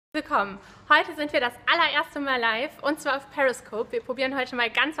Willkommen. Heute sind wir das allererste Mal live und zwar auf Periscope. Wir probieren heute mal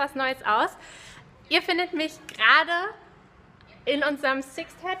ganz was Neues aus. Ihr findet mich gerade in unserem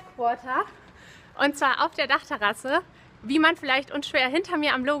Sixt Headquarter und zwar auf der Dachterrasse, wie man vielleicht unschwer hinter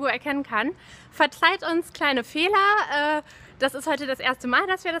mir am Logo erkennen kann. Verzeiht uns kleine Fehler. Das ist heute das erste Mal,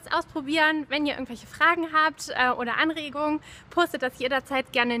 dass wir das ausprobieren. Wenn ihr irgendwelche Fragen habt oder Anregungen, postet das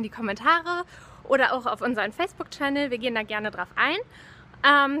jederzeit gerne in die Kommentare oder auch auf unseren Facebook-Channel. Wir gehen da gerne drauf ein.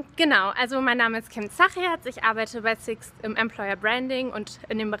 Genau, also mein Name ist Kim Zachertz, ich arbeite bei Sixt im Employer Branding und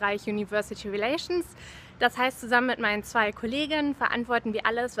in dem Bereich University Relations. Das heißt, zusammen mit meinen zwei Kolleginnen verantworten wir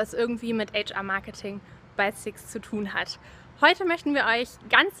alles, was irgendwie mit HR-Marketing bei Sixt zu tun hat. Heute möchten wir euch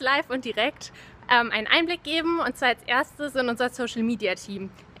ganz live und direkt einen Einblick geben, und zwar als erstes in unser Social-Media-Team.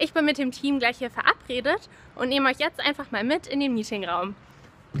 Ich bin mit dem Team gleich hier verabredet und nehme euch jetzt einfach mal mit in den Meetingraum.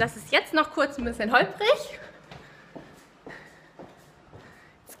 Das ist jetzt noch kurz ein bisschen holprig.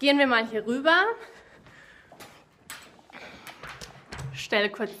 Gehen wir mal hier rüber.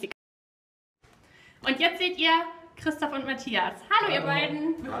 Stelle kurz die. Und jetzt seht ihr Christoph und Matthias. Hallo, ihr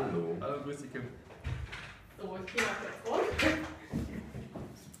beiden. Hallo. Hallo, grüß dich, Kim. So, ich gehe mal kurz rum.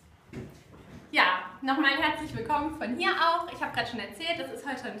 Ja, nochmal herzlich willkommen von hier auch. Ich habe gerade schon erzählt, das ist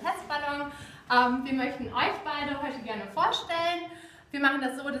heute ein Testballon. Wir möchten euch beide heute gerne vorstellen. Wir machen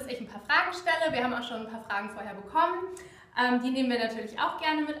das so, dass ich ein paar Fragen stelle. Wir haben auch schon ein paar Fragen vorher bekommen. Die nehmen wir natürlich auch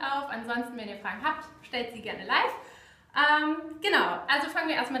gerne mit auf. Ansonsten, wenn ihr Fragen habt, stellt sie gerne live. Genau, also fangen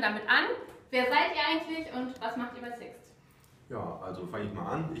wir erstmal damit an. Wer seid ihr eigentlich und was macht ihr bei Sixt? Ja, also fange ich mal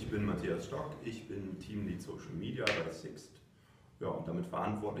an. Ich bin Matthias Stock, ich bin Teamlead Social Media bei Sixt. Ja, und damit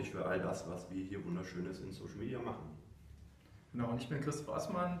verantwortlich für all das, was wir hier Wunderschönes in Social Media machen. Genau, und ich bin Christoph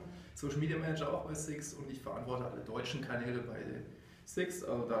Assmann, Social Media Manager auch bei Sixt, und ich verantworte alle deutschen Kanäle bei Sixt.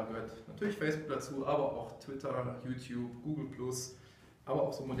 Also da gehört natürlich Facebook dazu, aber auch Twitter, YouTube, Google+, aber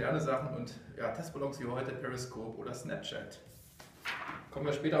auch so moderne Sachen und ja, Testballons wie heute, Periscope oder Snapchat. Kommen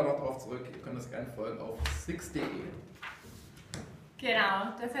wir später noch darauf zurück, ihr könnt das gerne folgen auf sixt.de.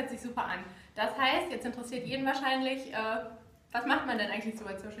 Genau, das hört sich super an. Das heißt, jetzt interessiert jeden wahrscheinlich, was macht man denn eigentlich so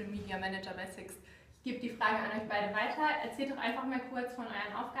als Social Media Manager bei Sixt? Ich gebe die Frage an euch beide weiter. Erzählt doch einfach mal kurz von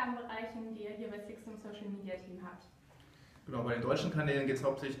euren Aufgabenbereichen, die ihr hier bei Sixt im Social Media Team habt. Genau, bei den deutschen Kanälen geht es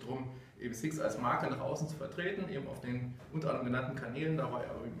hauptsächlich darum, eben Sixt als Marke nach außen zu vertreten, eben auf den unter anderem genannten Kanälen, dabei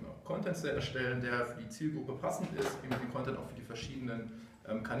aber eben auch Content zu erstellen, der für die Zielgruppe passend ist, eben den Content auch für die verschiedenen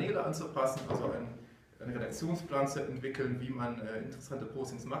Kanäle anzupassen, also einen Redaktionsplan zu entwickeln, wie man interessante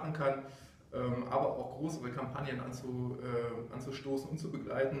Postings machen kann, aber auch größere Kampagnen anzustoßen und zu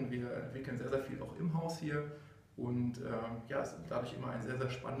begleiten. Wir entwickeln sehr, sehr viel auch im Haus hier und ja, es ist dadurch immer ein sehr, sehr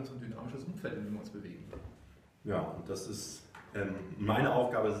spannendes und dynamisches Umfeld, in dem wir uns bewegen. Ja, und das ist meine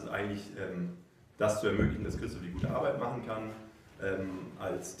Aufgabe, ist es eigentlich, das zu ermöglichen, dass Christoph die gute Arbeit machen kann.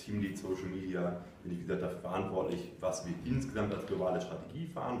 Als Teamlead Social Media bin ich, wie gesagt, dafür verantwortlich, was wir insgesamt als globale Strategie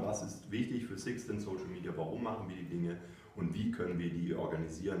fahren, was ist wichtig für Sixt in Social Media, warum machen wir die Dinge und wie können wir die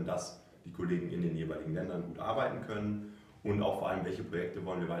organisieren, dass die Kollegen in den jeweiligen Ländern gut arbeiten können, und auch vor allem, welche Projekte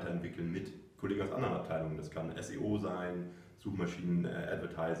wollen wir weiterentwickeln mit Kollegen aus anderen Abteilungen. Das kann SEO sein, Suchmaschinen,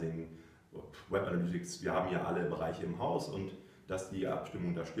 Advertising, Web Analytics. Wir haben hier alle Bereiche im Haus, und dass die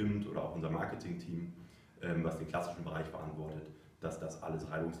Abstimmung da stimmt, oder auch unser Marketing-Team, was den klassischen Bereich verantwortet, dass das alles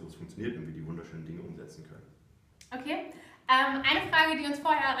reibungslos funktioniert und wir die wunderschönen Dinge umsetzen können. Okay, eine Frage, die uns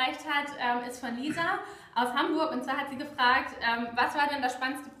vorher erreicht hat, ist von Lisa aus Hamburg, und zwar hat sie gefragt, was war denn das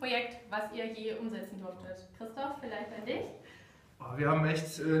spannendste Projekt, was ihr je umsetzen durftet? Christoph, vielleicht an dich? Wir haben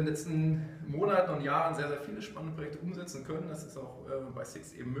echt in den letzten Monaten und Jahren sehr, sehr viele spannende Projekte umsetzen können. Das ist auch bei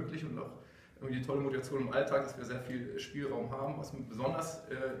Sixt eben möglich, und auch irgendwie die tolle Motivation im Alltag, dass wir sehr viel Spielraum haben. Was mir besonders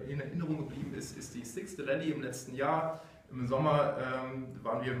in Erinnerung geblieben ist, ist die Sixt Rallye im letzten Jahr. Im Sommer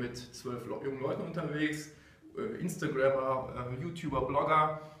waren wir mit 12 jungen Leuten unterwegs, Instagrammer, YouTuber,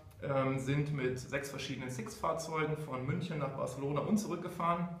 Blogger, sind mit 6 verschiedenen Sixt-Fahrzeugen von München nach Barcelona und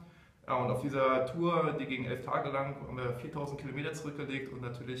zurückgefahren. Ja, und auf dieser Tour, die ging 11 Tage lang, haben wir 4000 Kilometer zurückgelegt und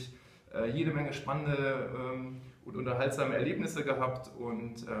natürlich jede Menge spannende und unterhaltsame Erlebnisse gehabt.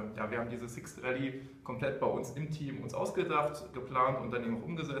 Und ja, wir haben diese Sixt Rallye komplett bei uns im Team ausgedacht, geplant und dann eben auch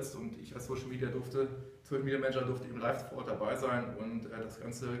umgesetzt. Und ich als Social Media Manager durfte eben live vor Ort dabei sein und das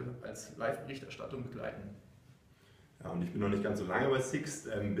Ganze als Live-Berichterstattung begleiten. Ja, und ich bin noch nicht ganz so lange bei Sixt,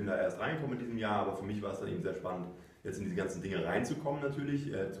 bin da erst reingekommen in diesem Jahr, aber für mich war es dann eben sehr spannend, jetzt in diese ganzen Dinge reinzukommen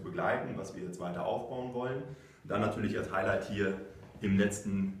natürlich, zu begleiten, was wir jetzt weiter aufbauen wollen. Und dann natürlich als Highlight hier im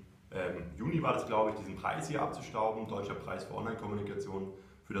letzten Juni war das, glaube ich, diesen Preis hier abzustauben, Deutscher Preis für Online-Kommunikation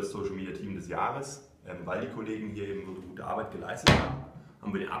für das Social Media Team des Jahres. Weil die Kollegen hier eben so eine gute Arbeit geleistet haben,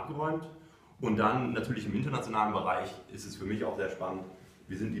 haben wir den abgeräumt. Und dann natürlich im internationalen Bereich ist es für mich auch sehr spannend,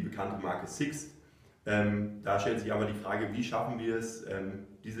 wir sind die bekannte Marke Sixt. Da stellt sich aber die Frage, wie schaffen wir es,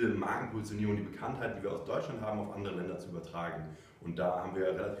 diese Markenpositionierung, die Bekanntheit, die wir aus Deutschland haben, auf andere Länder zu übertragen. Und da haben wir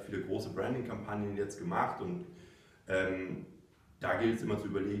relativ viele große Branding-Kampagnen jetzt gemacht und da gilt es immer zu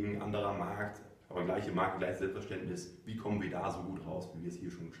überlegen, anderer Markt, aber gleiche Marke, gleiches Selbstverständnis, wie kommen wir da so gut raus, wie wir es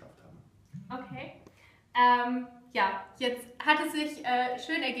hier schon geschafft haben. Okay. Ja, jetzt hat es sich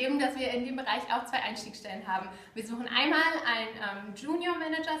schön ergeben, dass wir in dem Bereich auch 2 Einstiegsstellen haben. Wir suchen einmal einen Junior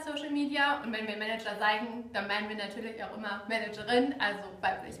Manager Social Media und wenn wir Manager sagen, dann meinen wir natürlich auch immer Managerin, also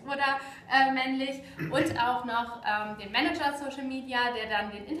weiblich oder männlich und auch noch den Manager Social Media, der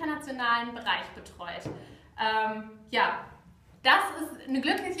dann den internationalen Bereich betreut. Ja, das ist eine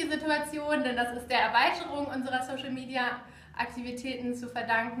glückliche Situation, denn das ist der Erweiterung unserer Social Media Aktivitäten zu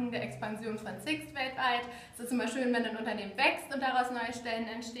verdanken, der Expansion von Sixt weltweit. Es ist immer schön, wenn ein Unternehmen wächst und daraus neue Stellen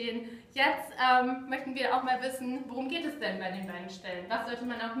entstehen. Jetzt möchten wir auch mal wissen, worum geht es denn bei den beiden Stellen? Was sollte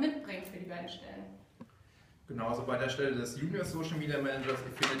man auch mitbringen für die beiden Stellen? Genau, also bei der Stelle des Junior Social Media Managers,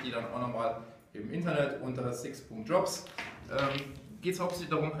 die findet ihr dann auch nochmal im Internet unter sixt.jobs. Geht es hauptsächlich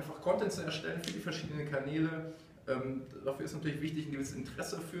darum, einfach Content zu erstellen für die verschiedenen Kanäle. Dafür ist natürlich wichtig, ein gewisses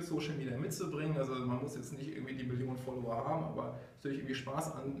Interesse für Social Media mitzubringen. Also man muss jetzt nicht irgendwie die Millionen Follower haben, aber natürlich irgendwie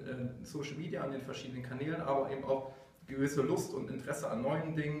Spaß an Social Media, an den verschiedenen Kanälen, aber eben auch gewisse Lust und Interesse an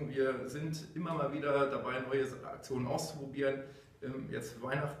neuen Dingen. Wir sind immer mal wieder dabei, neue Aktionen auszuprobieren. Jetzt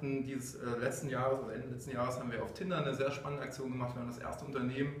Weihnachten dieses letzten Jahres oder Ende letzten Jahres haben wir auf Tinder eine sehr spannende Aktion gemacht. Wir haben das erste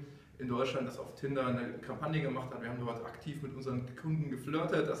Unternehmen in Deutschland, das auf Tinder eine Kampagne gemacht hat. Wir haben dort aktiv mit unseren Kunden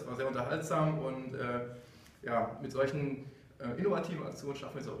geflirtet. Das war sehr unterhaltsam und ja, mit solchen innovativen Aktionen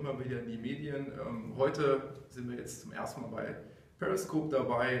schaffen wir es auch immer wieder in die Medien. Heute sind wir jetzt zum ersten Mal bei Periscope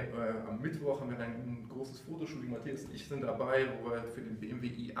dabei. Am Mittwoch haben wir ein großes Fotoshooting. Matthias und ich sind dabei, wo wir für den BMW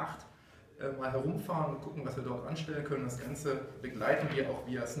i8 mal herumfahren und gucken, was wir dort anstellen können. Das Ganze begleiten wir auch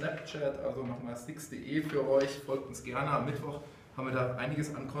via Snapchat, also nochmal sixt.de für euch. Folgt uns gerne. Am Mittwoch haben wir da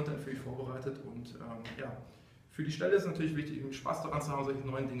einiges an Content für euch vorbereitet und ja. Für die Stelle ist es natürlich wichtig, Spaß daran zu haben, solche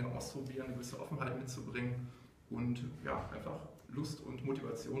neuen Dinge auszuprobieren, eine gewisse Offenheit mitzubringen und ja, einfach Lust und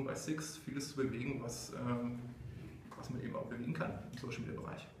Motivation bei Sixt, vieles zu bewegen, was man eben auch bewegen kann im Social Media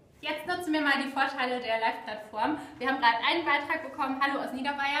Bereich. Jetzt nutzen wir mal die Vorteile der Live-Plattform. Wir haben gerade einen Beitrag bekommen, hallo aus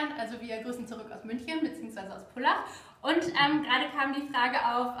Niederbayern, also wir grüßen zurück aus München bzw. aus Pullach. Und gerade kam die Frage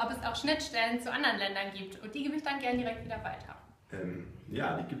auf, ob es auch Schnittstellen zu anderen Ländern gibt und die gebe ich dann gerne direkt wieder weiter.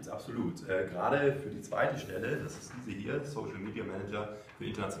 Ja, die gibt es absolut. Gerade für die zweite Stelle, das ist diese hier, Social Media Manager für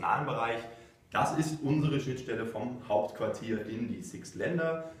den internationalen Bereich, das ist unsere Schnittstelle vom Hauptquartier in die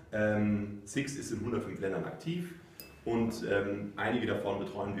Sixt-Länder. Sixt ist in 105 Ländern aktiv und einige davon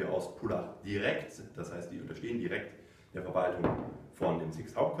betreuen wir aus Pullach direkt, das heißt, die unterstehen direkt der Verwaltung von dem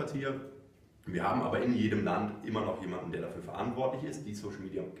Sixt-Hauptquartier. Wir haben aber in jedem Land immer noch jemanden, der dafür verantwortlich ist, die Social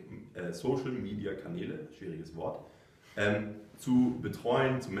Media Kanäle, schwieriges Wort, zu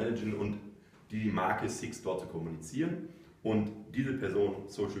betreuen, zu managen und die Marke Sixt dort zu kommunizieren. Und diese Person,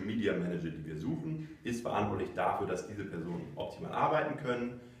 Social Media Manager, die wir suchen, ist verantwortlich dafür, dass diese Personen optimal arbeiten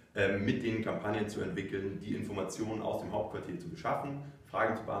können, mit den Kampagnen zu entwickeln, die Informationen aus dem Hauptquartier zu beschaffen,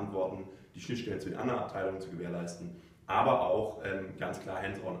 Fragen zu beantworten, die Schnittstellen zu den anderen Abteilungen zu gewährleisten, aber auch ganz klar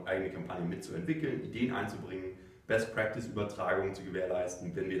hands-on eigene Kampagnen mitzuentwickeln, Ideen einzubringen, Best-Practice-Übertragungen zu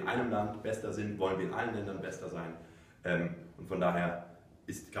gewährleisten. Wenn wir in einem Land besser sind, wollen wir in allen Ländern besser sein. Und von daher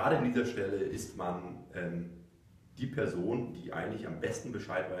ist gerade an dieser Stelle ist man die Person, die eigentlich am besten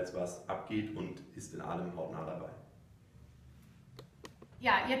Bescheid weiß, was abgeht und ist in allem hautnah dabei.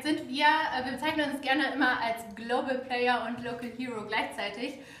 Ja, jetzt sind wir bezeichnen uns gerne immer als Global Player und Local Hero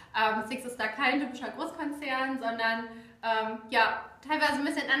gleichzeitig. Sixt ist da kein typischer Großkonzern, sondern ja, teilweise ein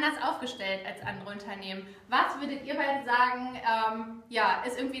bisschen anders aufgestellt als andere Unternehmen. Was würdet ihr beide sagen, ja,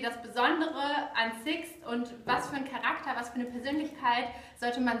 ist irgendwie das Besondere an Sixt und was für ein Charakter, was für eine Persönlichkeit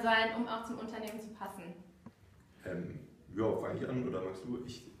sollte man sein, um auch zum Unternehmen zu passen? Ja, fange ich an oder magst du?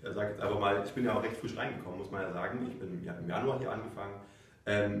 Ich sage jetzt einfach mal, ich bin ja auch recht frisch reingekommen, muss man ja sagen. Ich bin im Januar hier angefangen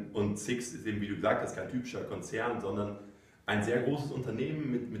und Sixt ist eben, wie du gesagt hast, kein typischer Konzern, sondern ein sehr großes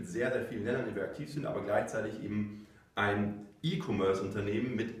Unternehmen mit sehr, sehr vielen Ländern, in denen wir aktiv sind, aber gleichzeitig eben ein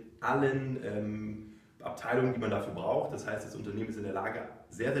E-Commerce-Unternehmen mit allen Abteilungen, die man dafür braucht. Das heißt, das Unternehmen ist in der Lage,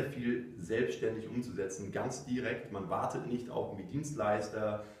 sehr, sehr viel selbstständig umzusetzen, ganz direkt. Man wartet nicht auf irgendwie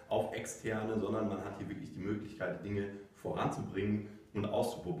Dienstleister, auf Externe, sondern man hat hier wirklich die Möglichkeit, Dinge voranzubringen und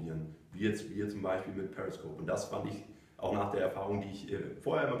auszuprobieren. Wie jetzt wir zum Beispiel mit Periscope. Und das fand ich auch nach der Erfahrung, die ich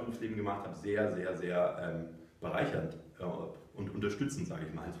vorher im Berufsleben gemacht habe, sehr, sehr, sehr bereichernd und unterstützend, sage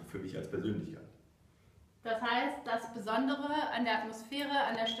ich mal, für mich als Persönlichkeit. Das heißt, das Besondere an der Atmosphäre,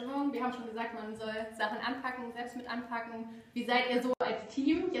 an der Stimmung, wir haben schon gesagt, man soll Sachen anpacken, selbst mit anpacken. Wie seid ihr so als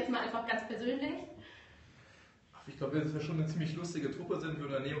Team? Jetzt mal einfach ganz persönlich. Ich glaube, dass wir schon eine ziemlich lustige Truppe sind. Wir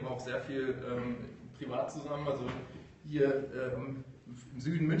unternehmen auch sehr viel privat zusammen. Also hier im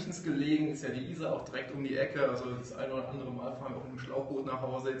Süden Münchens gelegen ist ja die Isar auch direkt um die Ecke. Also das eine oder andere Mal fahren wir auch mit dem Schlauchboot nach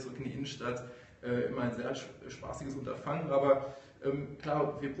Hause, zurück in die Innenstadt. Immer ein sehr spaßiges Unterfangen. Aber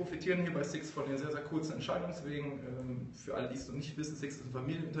klar, wir profitieren hier bei Sixt von den sehr, sehr kurzen Entscheidungswegen. Für alle, die es noch nicht wissen, Sixt ist ein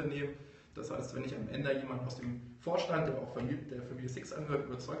Familienunternehmen. Das heißt, wenn ich am Ende jemanden aus dem Vorstand, der auch der Familie Sixt angehört,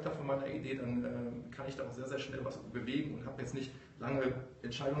 überzeugt habe von meiner Idee, dann kann ich da auch sehr, sehr schnell was bewegen und habe jetzt nicht lange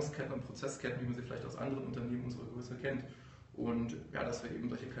Entscheidungsketten und Prozessketten, wie man sie vielleicht aus anderen Unternehmen unserer Größe kennt. Und ja, dass wir eben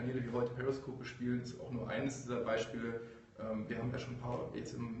solche Kanäle wie heute Periscope bespielen, ist auch nur eines dieser Beispiele. Wir haben ja schon ein paar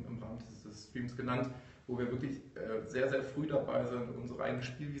jetzt im Rahmen dieses Streams genannt, wo wir wirklich sehr, sehr früh dabei sind, unsere eigene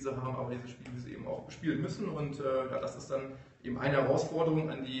Spielwiese haben, aber diese Spielwiese eben auch bespielen müssen. Und ja, das ist dann eben eine Herausforderung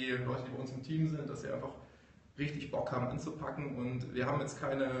an die Leute, die bei uns im Team sind, dass sie einfach richtig Bock haben anzupacken. Und wir haben jetzt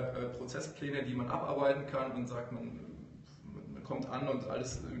keine Prozesspläne, die man abarbeiten kann und sagt, man kommt an und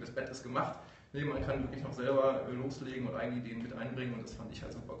alles, das Bett ist gemacht. Nee, man kann wirklich noch selber loslegen und eigene Ideen mit einbringen. Und das fand ich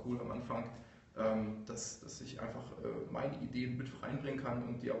halt super cool am Anfang, dass ich einfach meine Ideen mit reinbringen kann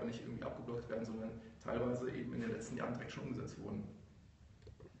und die aber nicht irgendwie abgeblockt werden, sondern teilweise eben in den letzten Jahren direkt schon umgesetzt wurden.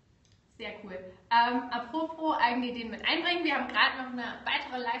 Sehr cool. Apropos eigene Ideen mit einbringen, wir haben gerade noch eine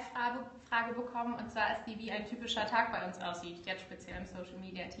weitere Live-Frage bekommen, und zwar ist die, wie ein typischer Tag bei uns aussieht, jetzt speziell im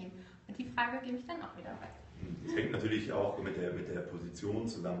Social-Media-Team. Und die Frage gebe ich dann auch wieder weiter. Das hängt natürlich auch mit der Position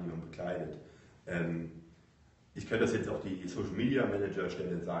zusammen, die man bekleidet. Ich könnte das jetzt auf die Social Media Manager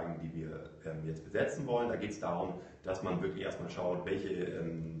Stelle sagen, die wir jetzt besetzen wollen. Da geht es darum, dass man wirklich erstmal schaut, welche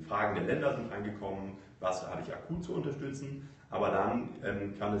Fragen der Länder sind angekommen, was habe ich akut zu unterstützen. Aber dann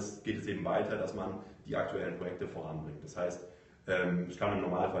geht es eben weiter, dass man die aktuellen Projekte voranbringt. Das heißt, es kann im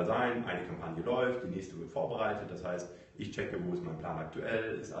Normalfall sein, eine Kampagne läuft, die nächste wird vorbereitet. Das heißt, ich checke, wo ist mein Plan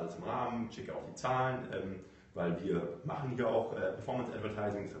aktuell, ist alles im Rahmen, checke auch die Zahlen, weil wir machen hier auch Performance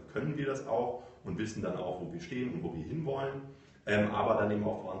Advertising, deshalb können wir das auch und wissen dann auch, wo wir stehen und wo wir hinwollen. Aber dann eben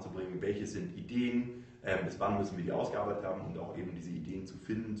auch voranzubringen, welche sind Ideen, bis wann müssen wir die ausgearbeitet haben und auch eben diese Ideen zu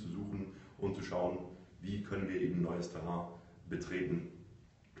finden, zu suchen und zu schauen, wie können wir eben neues Terrain betreten.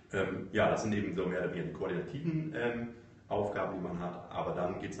 Ja, das sind eben so mehr oder weniger die koordinativen Aufgaben, die man hat, aber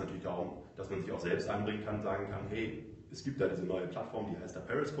dann geht es natürlich darum, dass man sich auch selbst einbringen kann, sagen kann, hey, es gibt da diese neue Plattform, die heißt der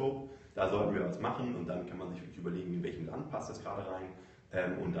Periscope, da sollten wir was machen und dann kann man sich wirklich überlegen, in welchem Land passt das gerade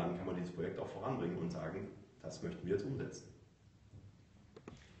rein und dann kann man dieses Projekt auch voranbringen und sagen, das möchten wir jetzt umsetzen.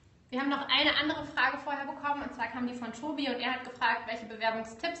 Wir haben noch eine andere Frage vorher bekommen, und zwar kam die von Tobi und er hat gefragt, welche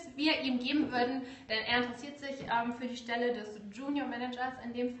Bewerbungstipps wir ihm geben würden, denn er interessiert sich für die Stelle des Junior Managers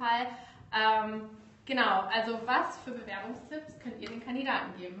in dem Fall. Genau, also was für Bewerbungstipps könnt ihr den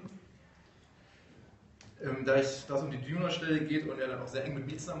Kandidaten geben? Da es um die Junior-Stelle geht und er dann auch sehr eng mit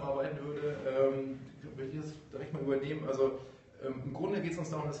mir zusammenarbeiten würde, würde ich das direkt mal übernehmen. Also im Grunde geht es uns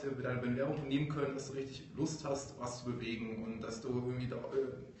darum, dass wir deine Bewerbung nehmen können, dass du richtig Lust hast, was zu bewegen und dass du irgendwie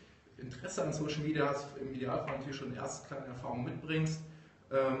Interesse an Social Media hast, im Idealfall natürlich schon erste kleine Erfahrungen mitbringst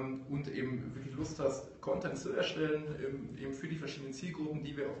und eben wirklich Lust hast, Content zu erstellen, eben für die verschiedenen Zielgruppen,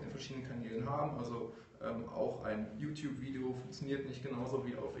 die wir auf den verschiedenen Kanälen haben. Also auch ein YouTube-Video funktioniert nicht genauso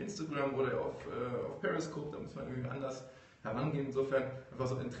wie auf Instagram oder auf Periscope, da muss man irgendwie anders herangehen. Insofern einfach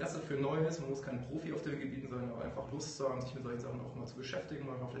so Interesse für Neues, man muss kein Profi auf den Gebieten sein, aber einfach Lust zu haben, sich mit solchen Sachen auch mal zu beschäftigen,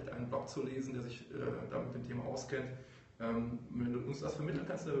 mal vielleicht einen Blog zu lesen, der sich da mit dem Thema auskennt. Wenn du uns das vermitteln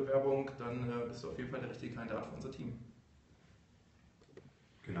kannst in der Bewerbung, dann bist du auf jeden Fall der richtige Kandidat für unser Team.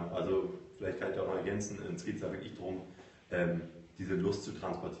 Genau, also vielleicht kann ich auch noch ergänzen, es geht da wirklich darum, diese Lust zu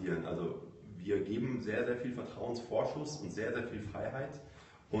transportieren. Also wir geben sehr, sehr viel Vertrauensvorschuss und sehr, sehr viel Freiheit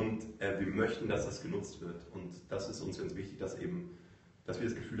und wir möchten, dass das genutzt wird. Und das ist uns ganz wichtig, dass wir das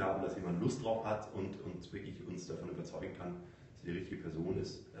Gefühl haben, dass jemand Lust drauf hat und wirklich uns davon überzeugen kann, dass sie die richtige Person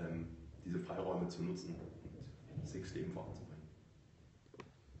ist, diese Freiräume zu nutzen und Sixt eben voranzubringen.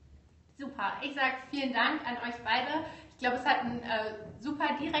 Super, ich sage vielen Dank an euch beide. Ich glaube, es hat einen super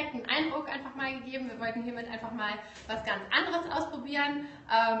direkten Eindruck einfach mal gegeben. Wir wollten hiermit einfach mal was ganz anderes ausprobieren.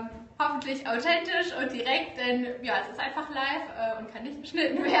 Hoffentlich authentisch und direkt, denn ja, es ist einfach live und kann nicht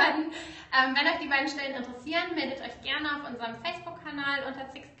geschnitten werden. Wenn euch die beiden Stellen interessieren, meldet euch gerne auf unserem Facebook-Kanal unter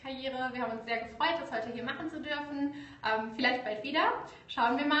Sixt Karriere. Wir haben uns sehr gefreut, das heute hier machen zu dürfen. Vielleicht bald wieder.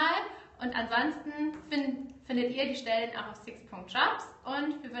 Schauen wir mal. Und ansonsten findet ihr die Stellen auch auf sixt.jobs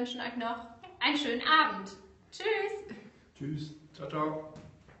und wir wünschen euch noch einen schönen Abend. Tschüss! Tschüss, ciao, ciao!